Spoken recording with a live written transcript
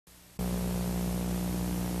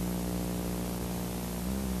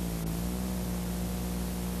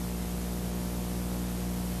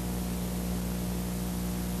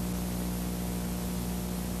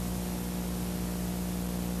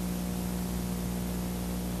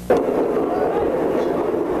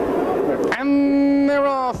And they're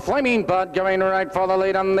off. Flaming Bud going right for the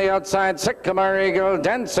lead on the outside. Sycamore Eagle,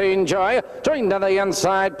 Dancing Joy. Joined to the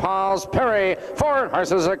inside, Paul's Perry. 4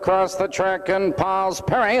 horses across the track, and Paul's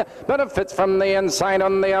Perry benefits from the inside.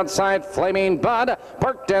 On the outside, Flaming Bud.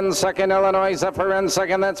 Parked in second, Illinois Zephyr in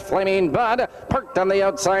second. That's Flaming Bud. Parked on the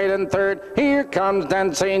outside in third. Here comes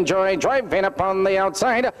Dancing Joy driving up on the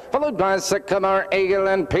outside, followed by Sycamore Eagle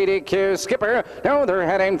and PDQ Skipper. Now they're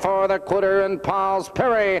heading for the quarter, and Paul's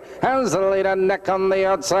Perry has the lead and neck on the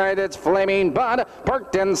outside. It's Flaming Bud.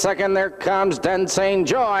 Parked in second. There comes Dancing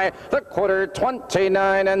Joy. The quarter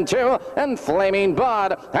 29-2, and Flaming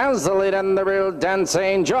Bud has the lead in the real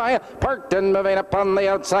Dancing Joy. Parked and moving up on the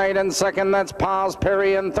outside in second. That's Paul's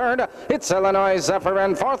Perry in third. It's Illinois Zephyr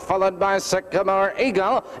in fourth, followed by Sycamore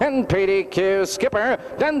Eagle and PDQ Skipper.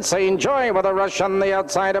 Dancing Joy with a rush on the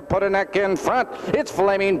outside to put a neck in front. It's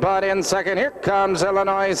Flaming Bud in second. Here comes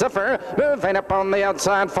Illinois Zephyr moving up on the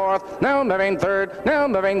outside fourth. Now moving third. Now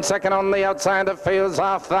moving second on the outside. The field's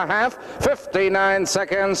off the half. 59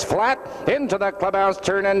 seconds flat into the clubhouse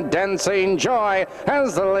turn, and Dancing Joy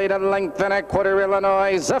has the lead at length and a quarter.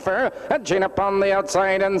 Illinois Zephyr edging up on the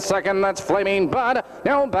outside in second. That's Flaming Bud.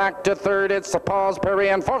 Now back to third. It's Paul's Perry,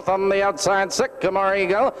 and fourth on the outside, Sycamore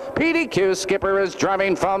Eagle. PDQ Skipper is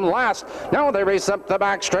driving from last. Now they race up the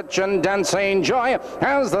back stretch, and Dancing Joy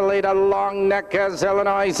has the lead. A long neck as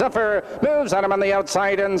Illinois Zephyr moves at him on the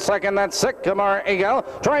outside in second. That's Sycamore Eagle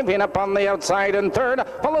driving up on the outside in third,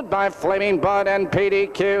 followed by Flaming Bud and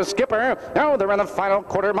PDQ Skipper. Now they're in the final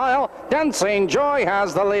quarter mile. Dancing Joy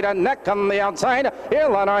has the lead, a neck on the outside.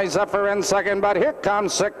 Illinois Zephyr in second, but here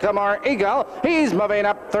comes Sycamore Eagle. He's moving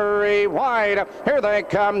up 3 wide. Here they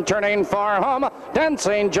come turning for home.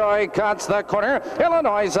 Dancing Joy cuts the corner.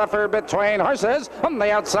 Illinois Zephyr between horses. On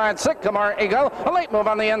the outside, Sycamore Eagle. A late move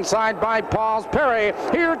on the inside by Paul's Perry.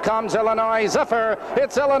 Here comes Illinois Zephyr.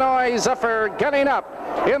 It's Illinois Zephyr getting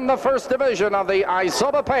up in the first division of the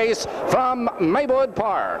ISOBA Pace from Maywood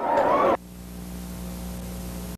Park.